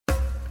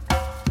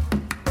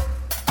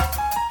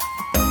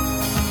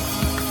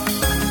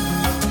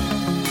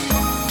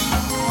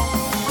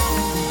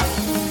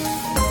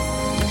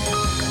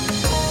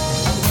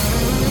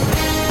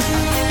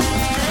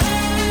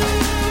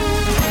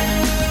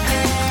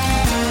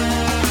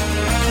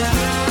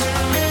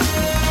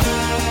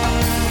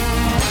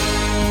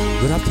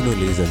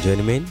Hello, ladies and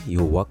gentlemen.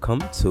 You're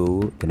welcome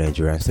to the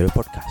Nigerian Story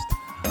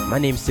Podcast. My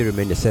name is still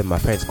remains the same. My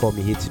friends call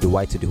me here to the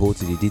Y to the O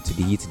to the D to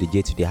the E to the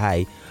J to the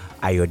I.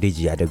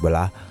 Ayodeji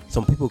Adegbola.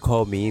 Some people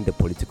call me the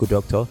political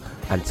doctor,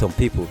 and some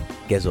people,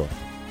 guess what?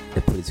 The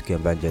political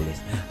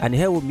evangelist. And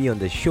here with me on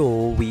the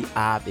show, we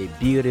have a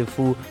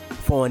beautiful,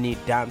 funny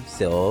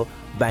damsel.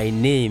 By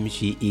name,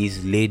 she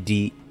is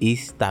Lady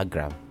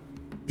Instagram.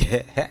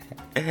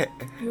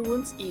 You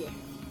won't hear.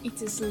 It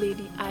is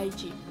Lady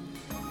IG.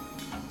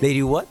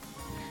 Lady what?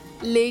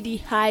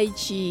 Lady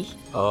IG.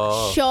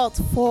 Oh. Short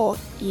for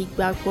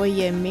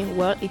Igbagboyemi.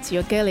 Well, it's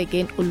your girl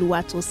again,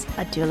 Oluwatosin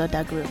Adeola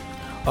Dagro.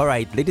 All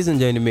right, ladies and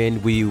gentlemen,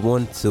 we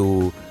want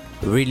to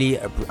really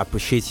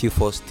appreciate you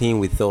for staying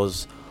with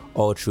us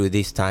all through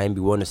this time. We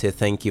want to say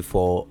thank you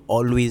for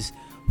always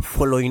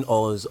following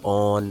us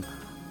on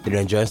the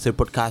Nigerian Story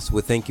Podcast.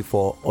 We thank you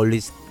for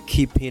always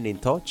keeping in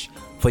touch,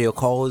 for your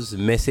calls,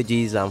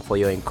 messages, and for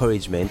your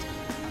encouragement.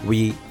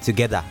 We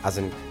together, as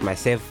in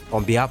myself,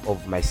 on behalf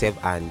of myself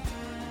and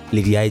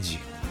Lady IG.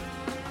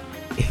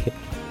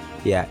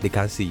 Yeah, they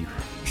can't see you.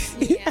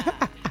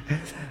 Yeah.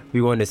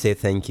 We want to say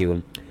thank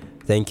you.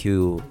 Thank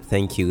you.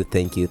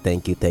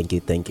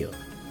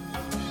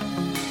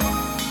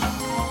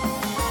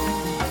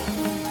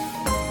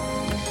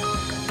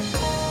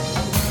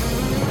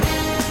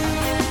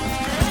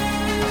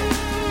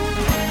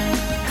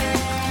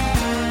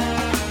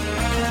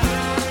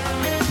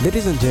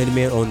 Ladies and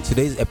gentlemen, on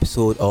today's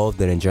episode of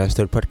the Nigerian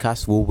Story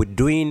Podcast, we're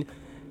doing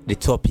the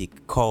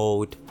topic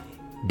called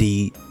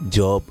the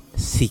job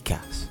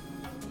seekers.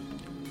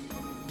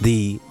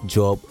 The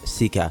job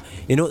seeker.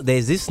 You know,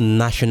 there's this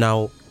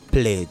national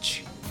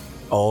pledge,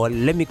 or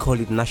let me call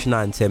it national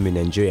anthem in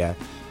Nigeria,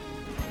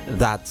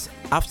 that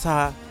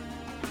after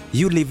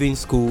you leaving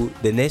school,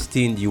 the next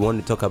thing you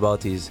want to talk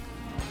about is,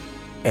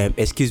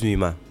 excuse me,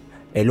 ma.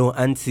 Hello,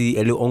 auntie.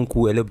 Hello,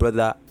 uncle. Hello,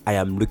 brother. I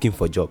am looking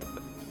for a job.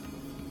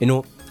 You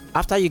know,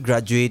 after you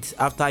graduate,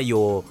 after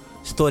you're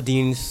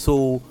studying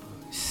so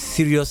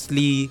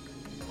seriously,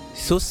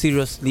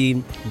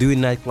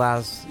 doing night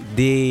class,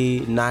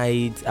 day,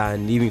 night,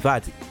 and even, in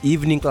fact,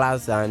 evening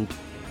class and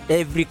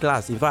every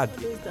class. In fact,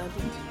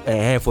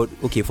 for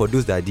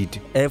those that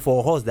did, and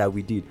for us that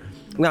we did.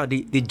 Now,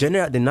 the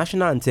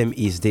national anthem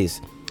is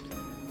this: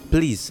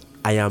 please,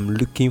 I am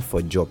looking for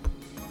a job.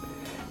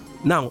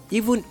 Now,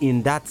 even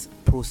in that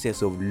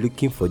process of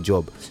looking for a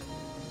job,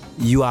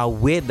 you are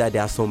aware that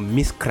there are some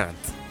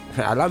miscreants.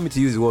 Allow me to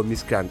use the word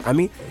miscreant. I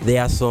mean,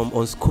 there are some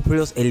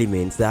unscrupulous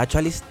elements that are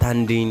actually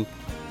standing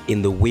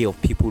in the way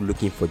of people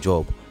looking for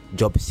job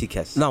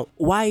seekers. Now,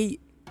 why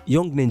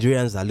young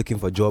Nigerians are looking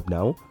for a job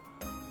now?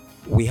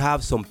 We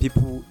have some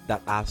people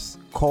that have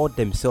called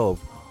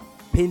themselves,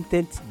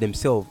 painted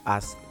themselves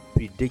as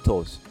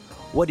predators.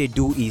 What they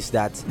do is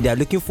that they are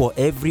looking for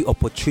every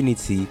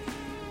opportunity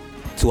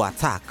to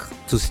attack,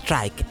 to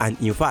strike, and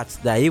in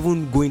fact, they are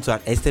even going to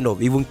an extent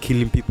of even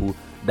killing people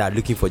that are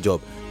looking for a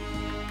job.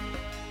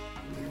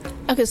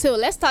 Okay, so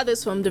let's start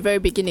this from the very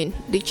beginning.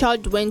 The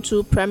child went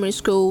to primary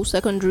school,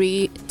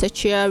 secondary,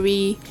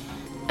 tertiary,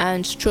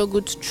 and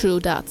struggled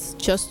through that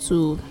just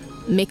to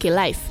make a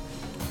life.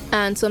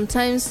 And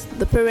sometimes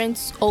the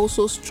parents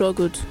also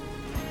struggled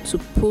to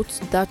put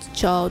that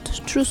child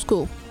through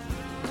school.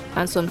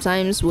 And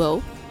sometimes,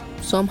 well,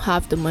 some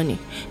have the money.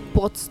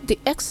 But the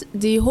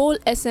whole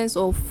essence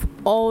of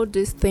all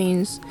these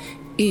things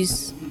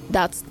is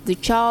that the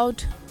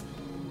child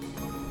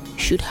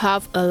should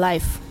have a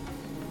life.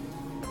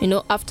 You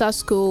know, after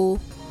school,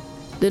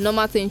 the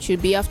normal thing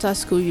should be after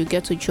school you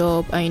get a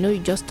job and you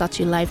just start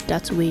your life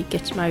that way,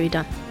 get married,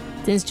 and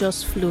things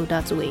just flow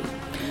that way.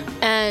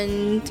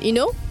 And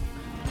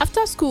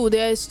after school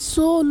there are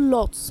so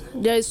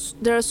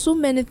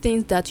many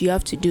things that you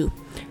have to do.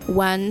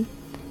 One,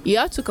 you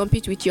have to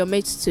compete with your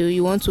mates too.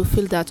 You want to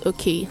feel that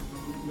okay,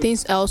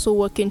 things are also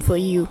working for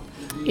you,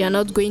 you're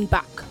not going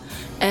back.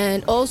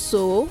 And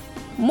also,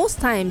 most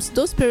times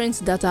those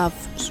parents that have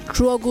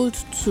struggled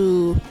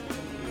to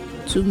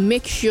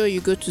make sure you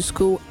go to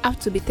school have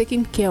to be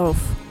taken care of,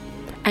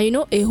 and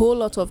a whole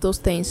lot of those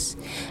things.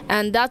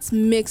 And that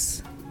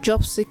makes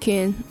job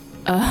seeking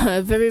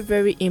a very,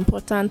 very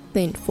important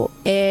thing for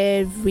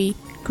every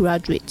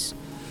graduate.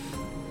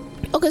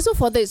 Okay, so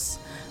for this,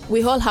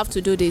 we all have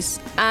to do this,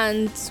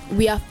 and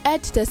we have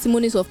heard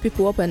testimonies of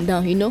people up and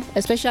down,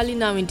 especially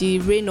now in the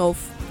reign of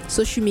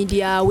social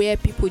media, where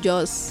people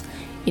just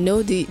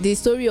the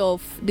story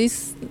of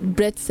this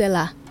bread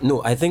seller.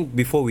 No, I think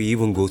before we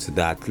even go to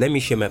that, let me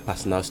share my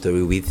personal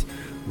story with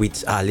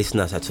our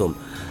listeners at home.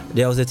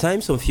 There was a time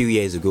some few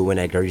years ago when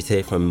I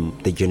graduated from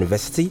the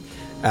university,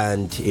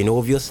 and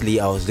obviously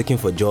I was looking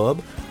for a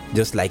job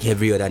just like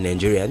every other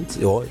Nigerian,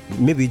 or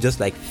maybe just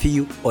like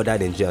few other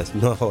Nigerians,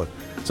 not all.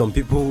 Some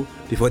people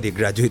before they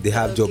graduate, they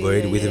have job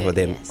already waiting for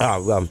them.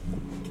 Yes.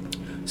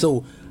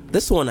 So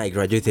this one I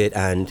graduated,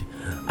 and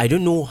I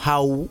don't know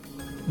how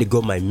they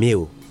got my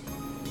mail.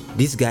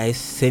 These guys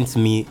sent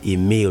me a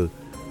mail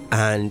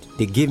and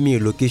they gave me a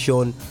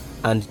location,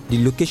 and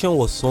the location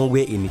was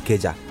somewhere in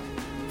Ikeja.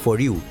 For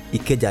real,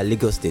 Ikeja,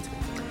 Lagos State.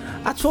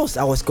 At first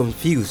I was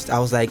confused. I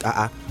was like,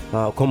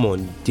 come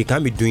on, they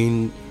can't be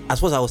doing. As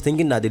far as I was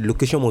thinking that the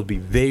location must be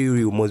very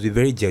real, must be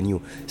very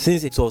genuine,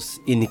 since it was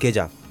in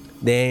Ikeja.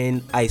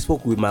 Then I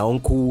spoke with my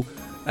uncle,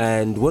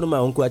 and one of my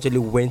uncle actually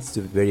went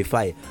to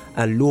verify,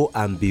 and lo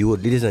and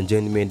behold, ladies and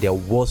gentlemen, there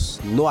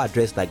was no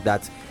address like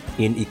that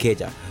in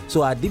Ikeja.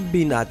 So I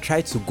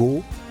tried to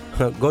go.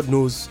 God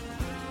knows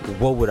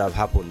what would have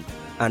happened,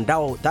 and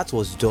that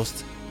was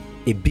just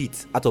a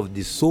bit out of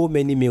the so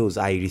many mails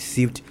I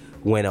received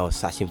when I was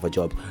searching for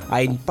job.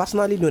 I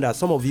personally know that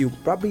some of you,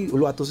 probably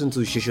Oluwatosin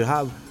too, she should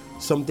have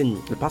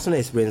something, a personal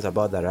experience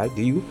about that, right?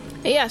 Do you?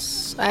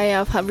 Yes, I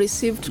have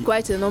received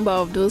quite a number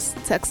of those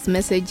text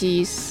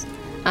messages,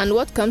 and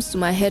what comes to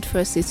my head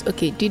first is,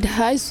 okay, did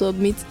I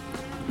submit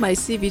my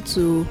CV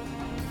to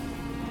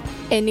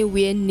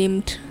anywhere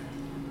named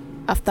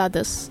after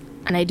this?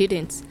 And I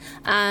didn't.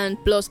 And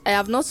plus, I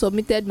have not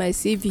submitted my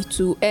CV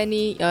to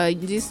any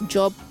this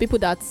job people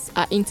that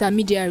are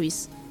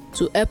intermediaries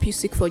to help you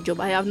seek for a job.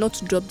 I have not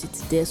dropped it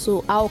there.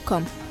 So how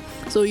come?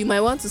 So you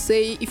might want to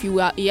say, if you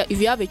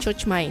have a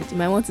church mind, you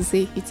might want to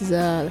say it is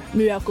a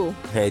miracle.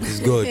 Hey, it is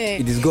God.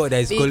 It is God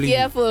that is calling you. Be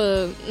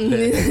careful.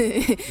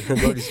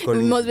 God is calling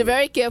We must you. be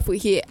very careful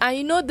here. And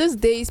you know, these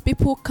days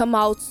people come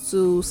out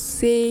to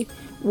say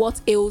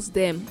what ails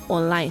them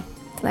online.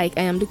 Like,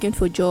 I am looking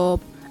for a job.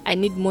 I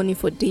need money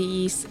for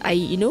this.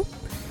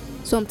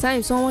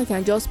 Sometimes someone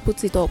can just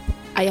put it up.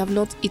 I have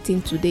not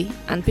eaten today,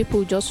 and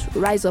people just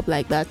rise up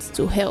like that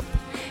to help.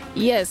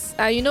 Yes,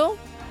 and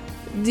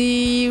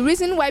the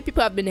reason why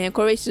people have been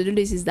encouraged to do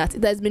this is that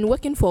it has been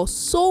working for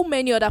so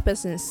many other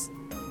persons.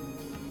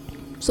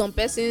 Some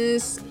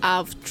persons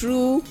have,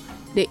 through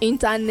the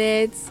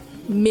internet,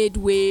 made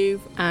wave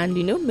and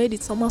made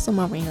it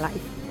somehow in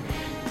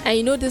life.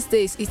 And these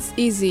days it's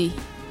easy.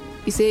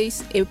 It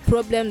says a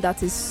problem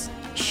that is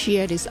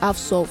shared is half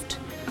solved.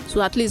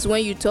 So at least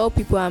when you tell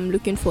people I'm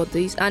looking for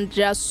this, and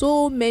there are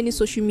so many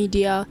social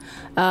media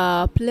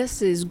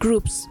places,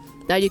 groups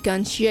that you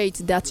can share it,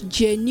 that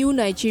genuine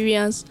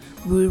Nigerians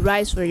will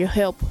rise for your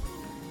help.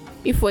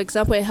 If, for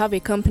example, I have a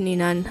company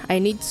and I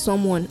need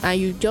someone,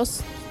 and you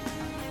just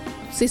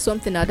say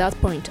something at that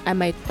point, I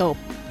might help.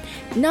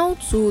 Now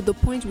to the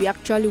point we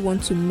actually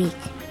want to make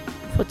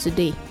for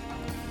today.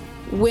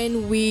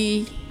 When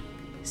we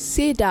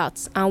say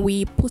that and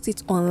we put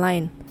it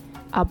online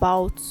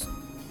about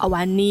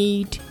our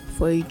need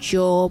for a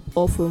job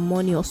or for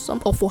money or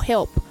for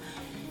help,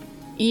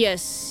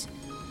 yes,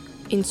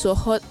 in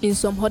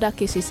some other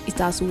cases it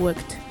has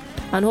worked.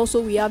 And also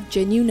we have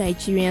genuine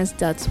Nigerians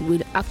that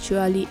will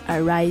actually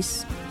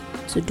arise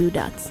to do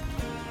that.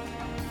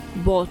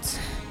 But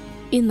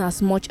in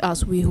as much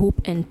as we hope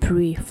and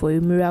pray for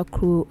a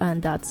miracle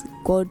and that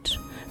God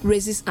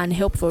raises and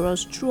help for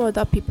us through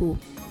other people,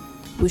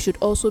 we should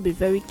also be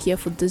very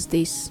careful these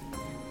days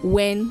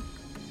when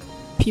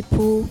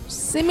people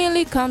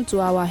seemingly come to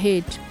our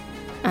head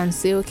and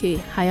say,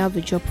 okay, I have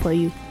a job for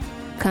you,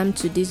 come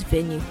to this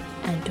venue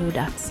and do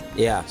that.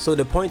 Yeah, so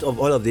the point of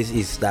all of this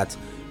is that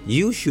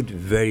you should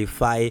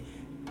verify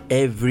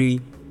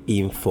every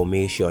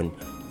information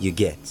you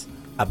get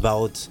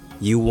about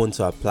you want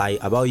to apply,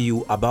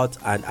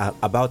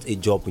 about a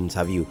job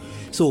interview.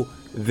 So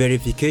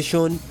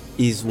verification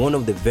is one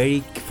of the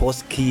very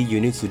first key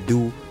you need to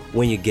do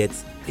when you get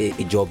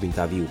a job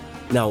interview.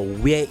 Now,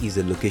 where is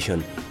the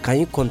location? Can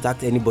you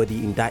contact anybody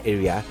in that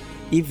area?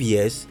 If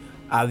yes,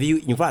 have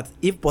you, in fact,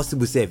 if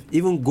possible,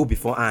 even go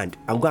beforehand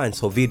and go and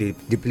survey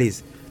the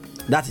place.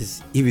 That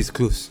is if it's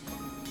close.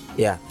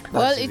 Yeah.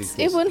 Well, it's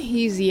even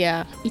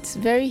easier. It's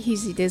very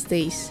easy these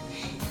days.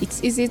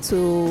 It's easy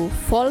to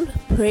fall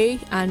prey,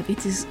 and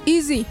it is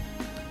easy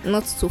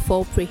not to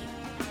fall prey.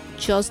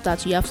 Just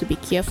that you have to be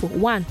careful.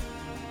 One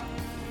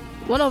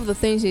of the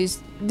things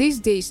is, these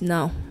days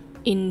now,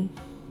 in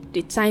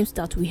the times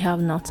that we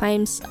have now,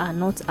 times are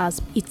not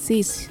as it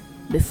is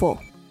before.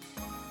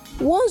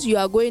 Once you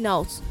are going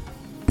out,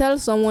 tell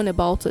someone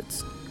about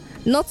it.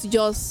 Not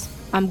just,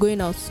 I'm going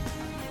out,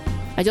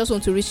 I just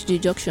want to reach the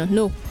junction.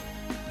 No.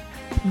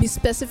 Be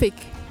specific.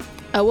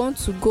 I want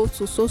to go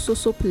to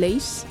so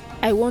place.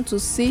 I want to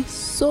see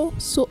so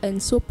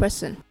and so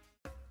person.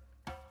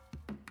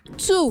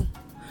 2,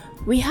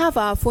 we have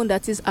our phone,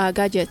 that is our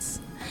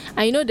gadgets.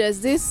 And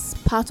there's this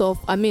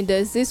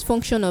there's this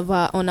function of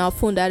on our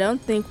phone that I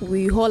don't think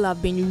we all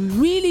have been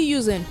really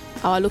using,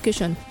 our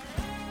location.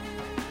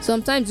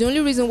 Sometimes the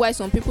only reason why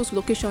some people's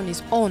location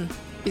is on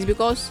is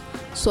because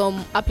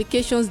some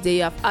applications they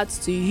have had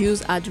to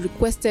use had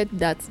requested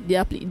that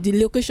the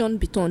location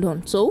be turned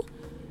on. So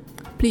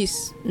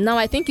please, now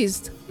I think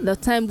is the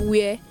time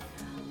where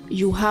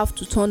you have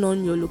to turn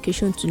on your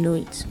location to know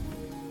it,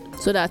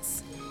 so that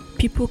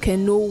people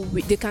can know,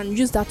 they can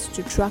use that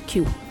to track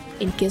you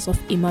in case of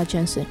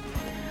emergency.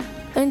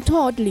 And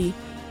thirdly,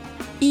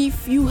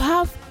 if you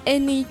have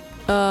any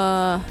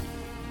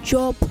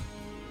job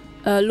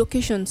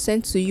location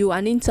sent to you,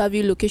 an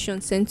interview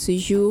location sent to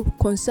you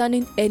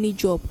concerning any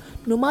job,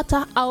 no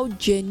matter how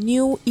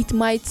genuine it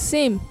might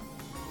seem,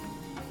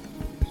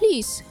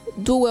 please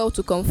do well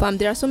to confirm.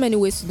 There are so many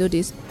ways to do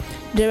this.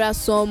 There are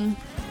some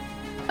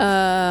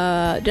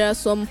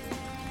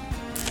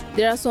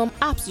There are some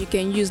apps you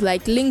can use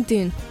like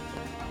LinkedIn,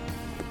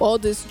 all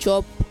these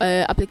job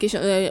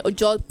application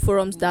job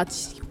forums that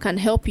can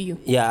help you.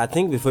 Yeah, I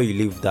think before you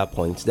leave that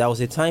point, there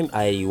was a time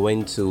I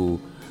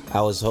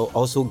was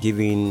also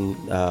giving,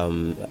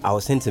 I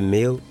was sent a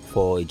mail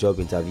for a job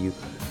interview,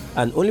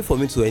 and only for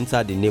me to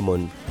enter the name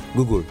on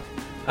Google,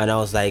 and I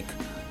was like,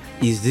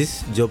 is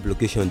this job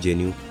location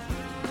genuine?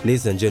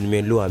 Ladies and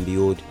gentlemen, lo and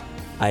behold,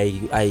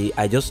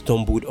 I just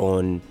stumbled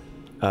on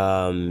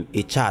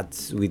a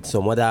chat with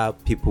some other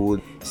people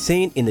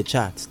saying in the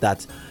chat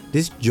that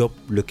this job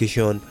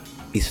location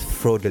is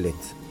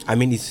fraudulent. I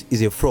mean, it's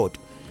a fraud.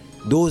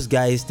 Those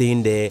guys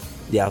staying there,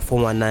 they are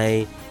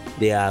 419,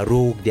 they are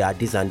rogue, they are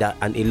this and that,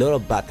 and a lot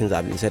of bad things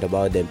have been said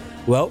about them.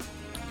 Well,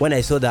 when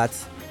I saw that,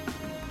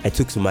 I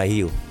took to my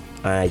heel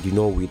and I did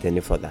not wait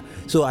any further.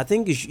 So I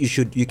think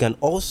you can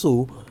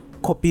also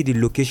copy the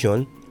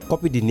location,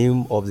 copy the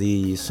name of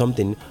the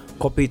something,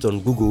 copy it on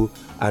Google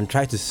and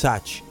try to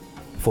search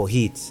for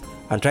hits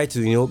and try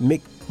to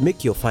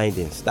make your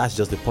findings. That's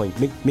just the point.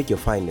 Make your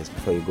findings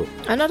before you go.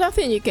 Another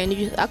thing you can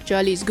use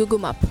actually is Google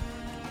Map.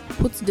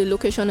 Put the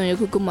location on your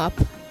Google Map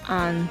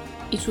and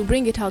it will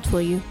bring it out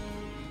for you.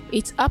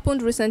 It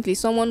happened recently.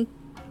 Someone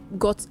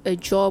got a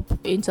job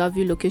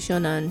interview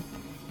location, and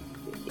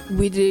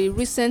with the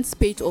recent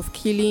spate of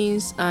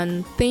killings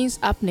and things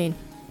happening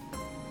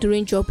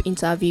during job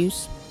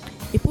interviews,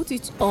 he put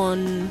it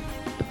on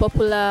a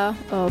popular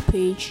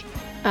page,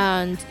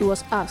 and he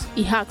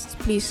asked,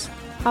 please,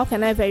 how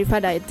can I verify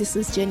that this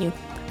is genuine?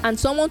 And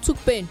someone took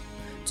pain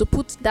to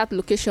put that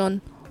location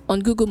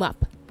on Google Map,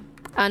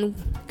 and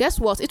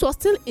guess what? It was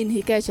still in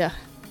Ikeja.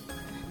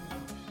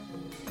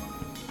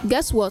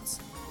 Guess what?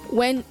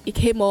 When it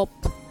came up,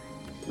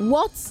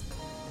 what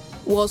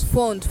was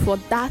found for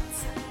that,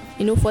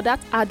 for that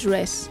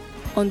address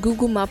on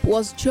Google Map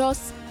was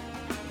just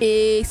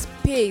a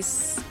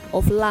space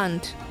of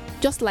land,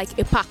 just like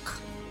a park.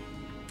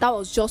 That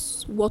was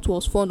just what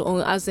was found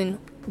on, as in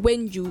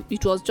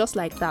it was just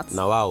like that.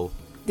 Now, wow.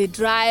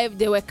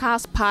 There were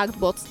cars parked,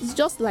 but it's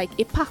just like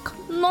a park,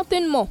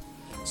 nothing more.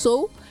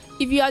 So,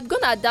 if you had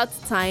gone at that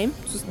time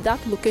to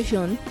that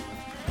location,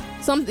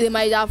 they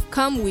might have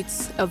come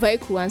with a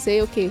vehicle and say,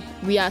 okay,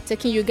 we are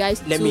taking you guys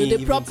to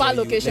the proper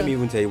location. Let me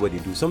even tell you what they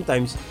do.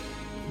 Sometimes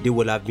they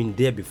will have been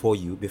there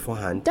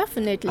beforehand.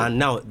 Definitely. And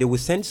now they will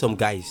send some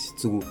guys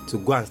to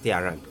go and stay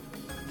around.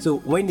 So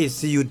when they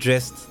see you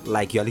dressed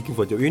like you are looking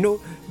for a job,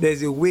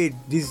 there's a way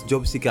these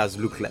job seekers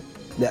look like.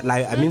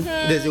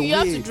 There's a way. You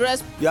have to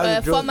dress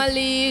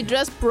formally,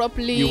 dress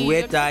properly. You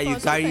wear tie, you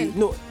carry.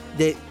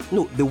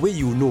 The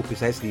way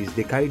precisely is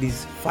they carry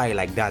this file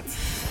like that.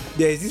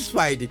 There's this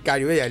file they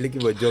carry when you're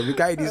looking for a job. You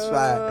carry this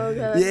file.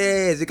 Okay.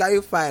 Yes, they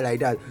carry file like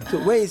that.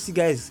 So when you see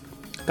guys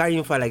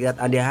carrying file like that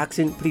and they're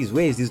asking, please,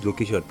 where is this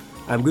location?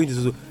 I'm going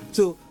to.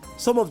 So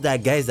some of the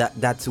guys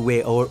that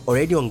were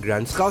already on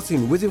ground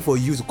scouting, waiting for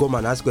you to come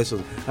and ask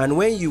questions. And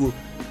when you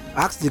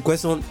ask the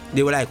question,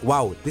 they were like,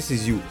 wow, this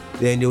is you.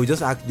 Then they will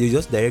just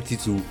direct you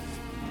to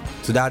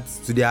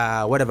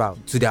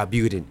their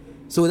building.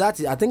 So I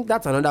think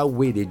that's another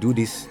way they do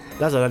this.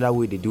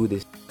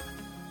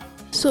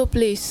 So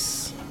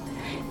please,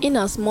 in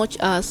as much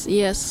as,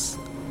 yes,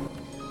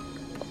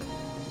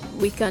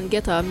 we can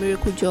get our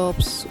miracle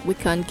jobs, we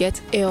can get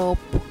help,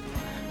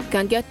 we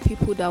can get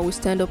people that will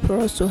stand up for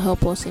us to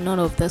help us in all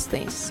of these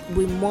things,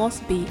 we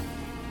must be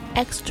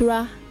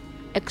extra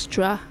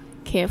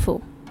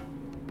careful,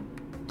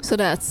 so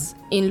that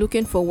in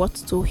looking for what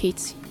to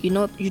hit,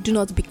 you do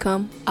not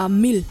become a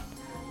meal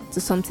to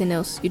something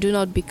else. You do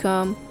not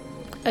become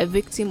a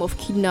victim of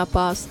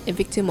kidnappers, a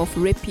victim of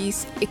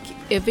rapists,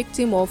 a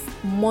victim of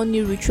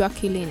money ritual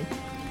killing.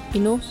 A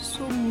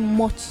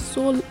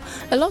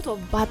lot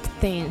of bad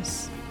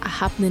things are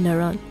happening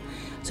around.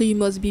 So you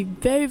must be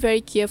very,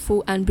 very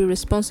careful and be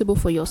responsible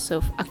for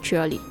yourself,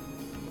 actually.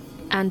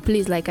 And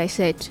please, like I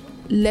said,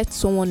 let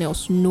someone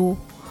else know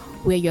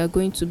where you are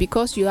going to,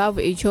 because you have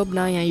a job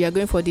now and you are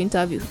going for the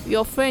interview.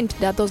 Your friend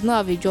that does not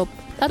have a job,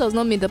 that does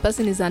not mean the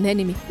person is an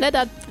enemy. Let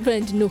that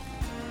friend know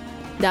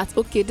that,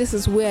 okay, this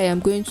is where I am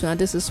going to and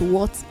this is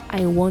what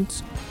I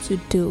want to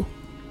do.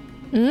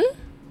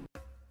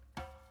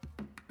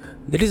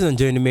 Ladies and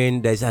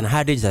gentlemen, there's an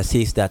adage that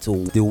says that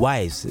the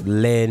wise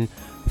learn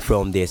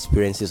from the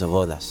experiences of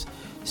others.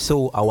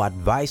 So I would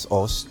advise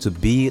us to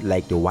be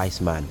like the wise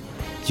man.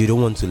 You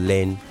don't want to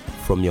learn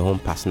from your own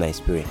personal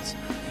experience.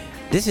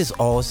 This is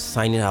us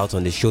signing out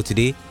on the show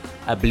today.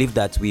 I believe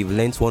that we've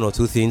learned one or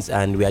two things,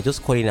 and we are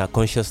just calling our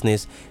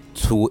consciousness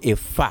to a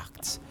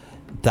fact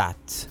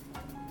that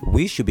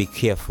we should be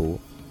careful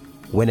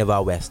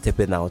whenever we're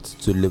stepping out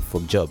to look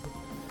for a job.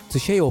 To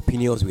share your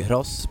opinions with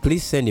us,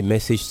 please send a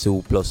message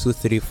to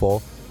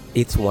 +234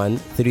 81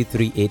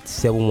 338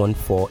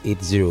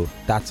 71480.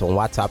 That's on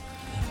WhatsApp.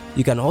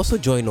 You can also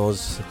join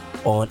us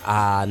on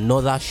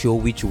another show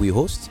which we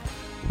host.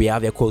 We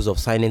have Echoes of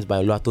Silence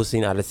by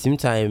Oluwatosin. At the same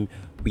time,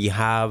 we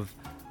have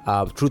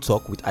True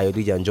Talk with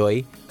Ayodija and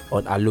Joy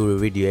on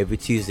Aluri Radio every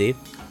Tuesday.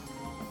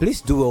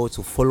 Please do well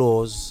to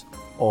follow us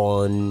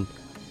on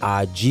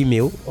our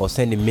Gmail or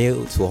send a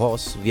mail to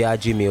us via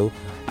Gmail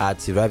at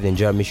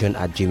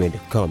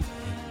reviveningeriamission@gmail.com.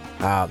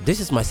 This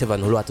is myself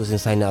and Oluwatosin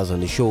signing out on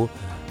the show.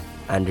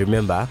 And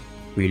remember,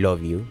 we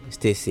love you.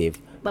 Stay safe.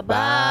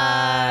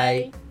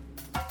 Bye-bye.